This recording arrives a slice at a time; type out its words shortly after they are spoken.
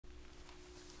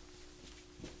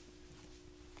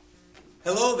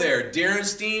Hello there, Darin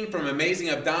Steen from Amazing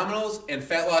Abdominals and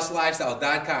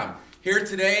FatLossLifestyle.com. Here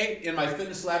today in my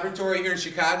fitness laboratory here in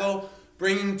Chicago,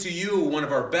 bringing to you one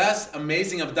of our best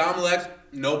amazing abdominal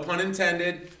no pun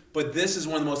intended, but this is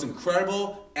one of the most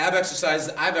incredible ab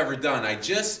exercises I've ever done. I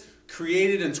just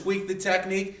created and tweaked the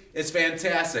technique. It's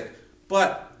fantastic.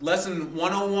 But lesson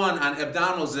 101 on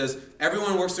abdominals is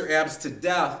everyone works their abs to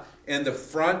death in the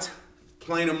front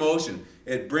plane of motion.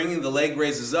 It bringing the leg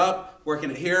raises up,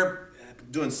 working it here,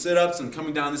 doing sit-ups and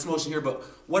coming down this motion here. But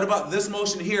what about this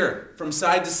motion here from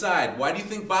side to side? Why do you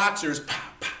think boxers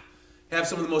have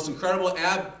some of the most incredible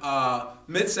ab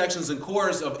midsections and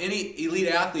cores of any elite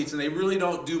athletes, and they really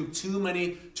don't do too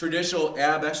many traditional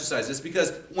ab exercises? It's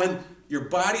because when your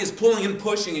body is pulling and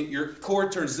pushing, your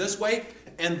core turns this way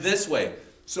and this way.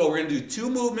 So we're going to do two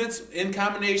movements in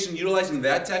combination utilizing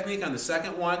that technique on the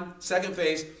second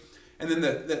phase. And then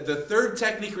the third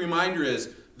technique reminder is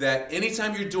that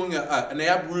anytime you're doing an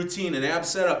ab routine, an ab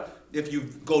setup, if you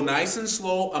go nice and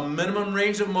slow, a minimum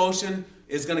range of motion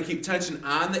is going to keep tension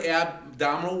on the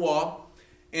abdominal wall.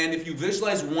 And if you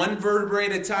visualize one vertebrae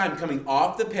at a time coming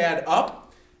off the pad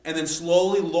up, and then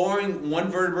slowly lowering one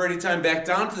vertebrae at a time back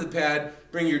down to the pad,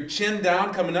 bring your chin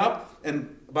down, coming up,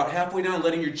 and about halfway down,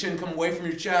 letting your chin come away from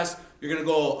your chest, you're going to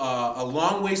go a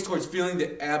long ways towards feeling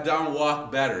the abdominal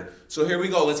walk better. So here we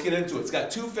go. Let's get into it. It's got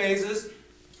two phases.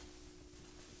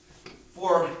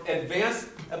 For advanced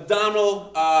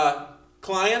abdominal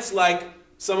clients like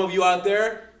some of you out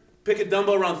there, pick a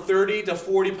dumbbell around 30 to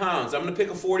 40 pounds. I'm going to pick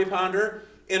a 40 pounder.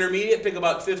 Intermediate, pick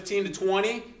about 15 to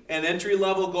 20. And entry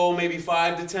level, go maybe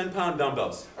 5 to 10 pound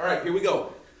dumbbells. All right, here we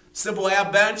go. Simple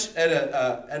ab bench at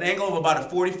an angle of about a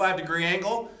 45-degree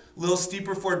angle. A little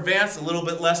steeper for advanced, a little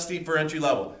bit less steep for entry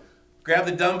level. Grab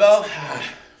the dumbbell,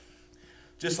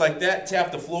 just like that.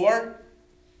 Tap the floor.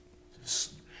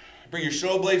 Bring your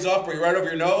shoulder blades off, bring it right over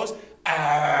your nose.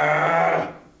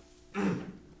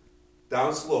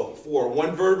 Down slow. 4.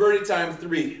 One vertebrae at a time.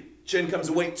 3. Chin comes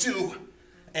away. 2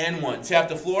 and 1. Tap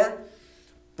the floor.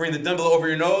 Bring the dumbbell over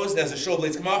your nose as the shoulder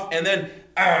blades come off. And then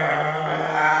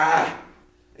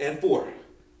and 4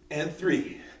 and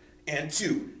 3 and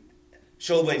 2.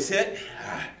 Shoulder blades hit.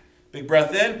 Big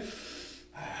breath in.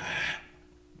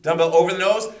 Dumbbell over the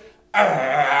nose.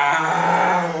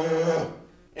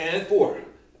 And 4.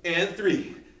 And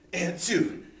 3, and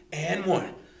 2, and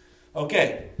 1.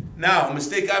 Okay, now a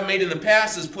mistake I've made in the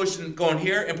past is going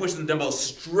here and pushing the dumbbell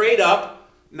straight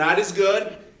up, not as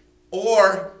good,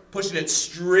 or pushing it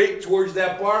straight towards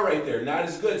that bar right there, not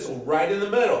as good, so right in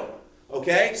the middle.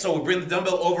 Okay, so we bring the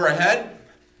dumbbell over our head,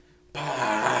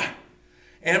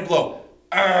 and blow,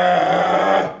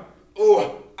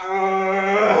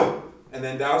 and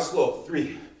then down slow,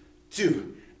 3,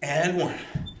 2, and 1.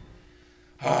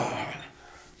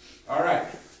 All right.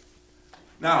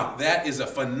 Now, that is a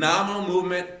phenomenal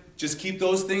movement. Just keep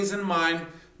those things in mind.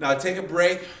 Now, take a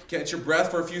break, catch your breath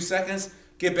for a few seconds,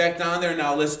 get back down there.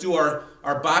 Now, let's do our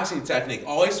boxing technique.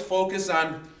 Always focus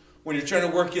on, when you're trying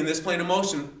to work in this plane of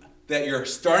motion, that you're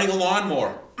starting a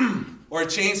lawnmower or a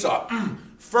chainsaw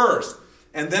first,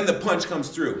 and then the punch comes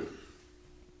through.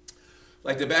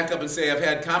 Like to back up and say, I've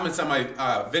had comments on my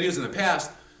videos in the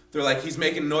past. They're like, he's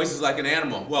making noises like an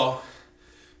animal. Well,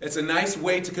 it's a nice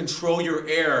way to control your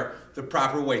air the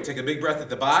proper way. Take a big breath at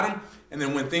the bottom, and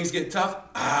then when things get tough,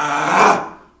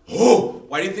 Why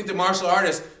do you think the martial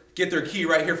artists get their key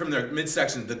right here from their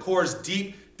midsection? The core is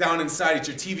deep down inside. It's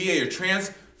your TVA, your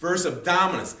transverse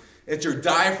abdominis. It's your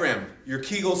diaphragm. Your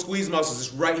Kegel squeeze muscles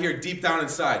is right here deep down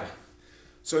inside.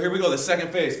 So here we go, the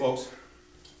second phase, folks.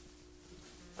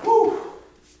 Woo!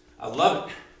 I love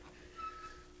it.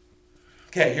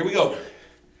 Okay, here we go.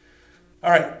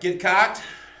 All right, get cocked.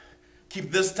 Keep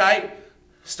this tight.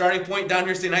 Starting point down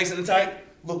here, stay nice and tight.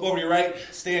 Look over to your right,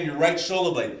 stay on your right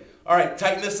shoulder blade. All right,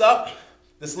 tighten this up.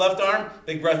 This left arm,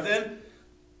 big breath in.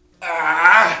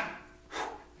 Now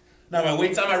my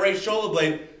weight's on my right shoulder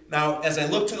blade. Now as I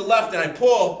look to the left and I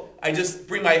pull, I just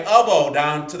bring my elbow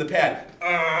down to the pad.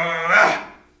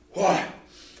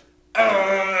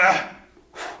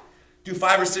 Do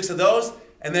 5 or 6 of those,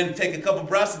 and then take a couple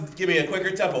breaths and give me a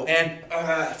quicker tempo. And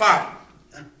 5,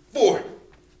 4,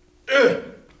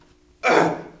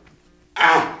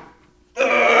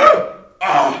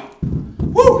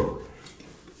 woo!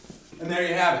 And there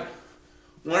you have it.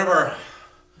 One of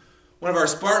our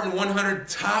Spartan 100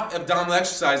 top abdominal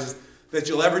exercises that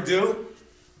you'll ever do.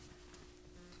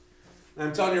 And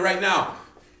I'm telling you right now,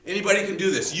 anybody can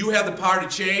do this. You have the power to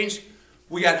change.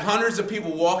 We got hundreds of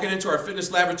people walking into our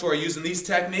fitness laboratory using these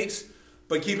techniques,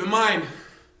 but keep in mind,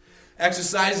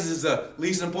 exercises is the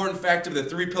least important factor of the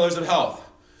 3 pillars of health.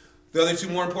 The other 2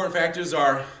 more important factors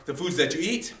are the foods that you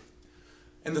eat,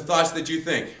 and the thoughts that you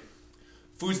think.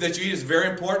 Foods that you eat is very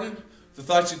important. The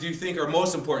thoughts that you think are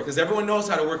most important, because everyone knows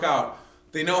how to work out.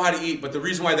 They know how to eat, but the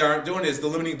reason why they aren't doing it is the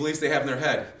limiting beliefs they have in their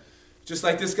head. Just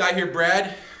like this guy here,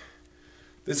 Brad.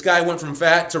 This guy went from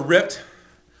fat to ripped.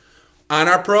 On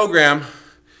our program,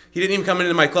 he didn't even come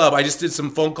into my club. I just did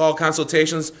some phone call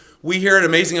consultations. We here at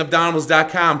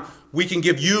AmazingAbdominals.com, we can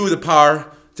give you the power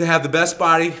to have the best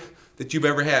body that you've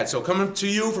ever had. So coming to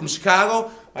you from Chicago,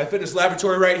 my fitness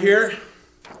laboratory right here.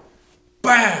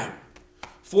 Bam!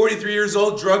 43 years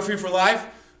old, drug-free for life.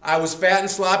 I was fat and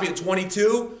sloppy at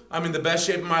 22. I'm in the best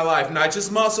shape of my life. Not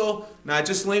just muscle, not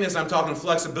just leanness. I'm talking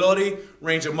flexibility,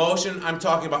 range of motion. I'm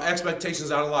talking about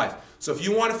expectations out of life. So if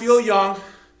you want to feel young,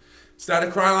 it's not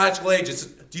a chronological age. It's,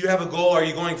 do you have a goal? Are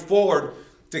you going forward?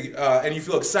 And you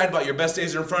feel excited about your best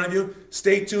days are in front of you?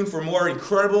 Stay tuned for more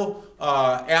incredible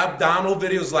abdominal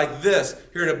videos like this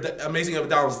here at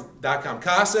AmazingAbdominals.com.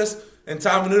 Casas and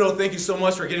Tom Venuto, thank you so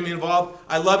much for getting me involved.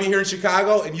 I love you here in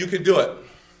Chicago, and you can do it.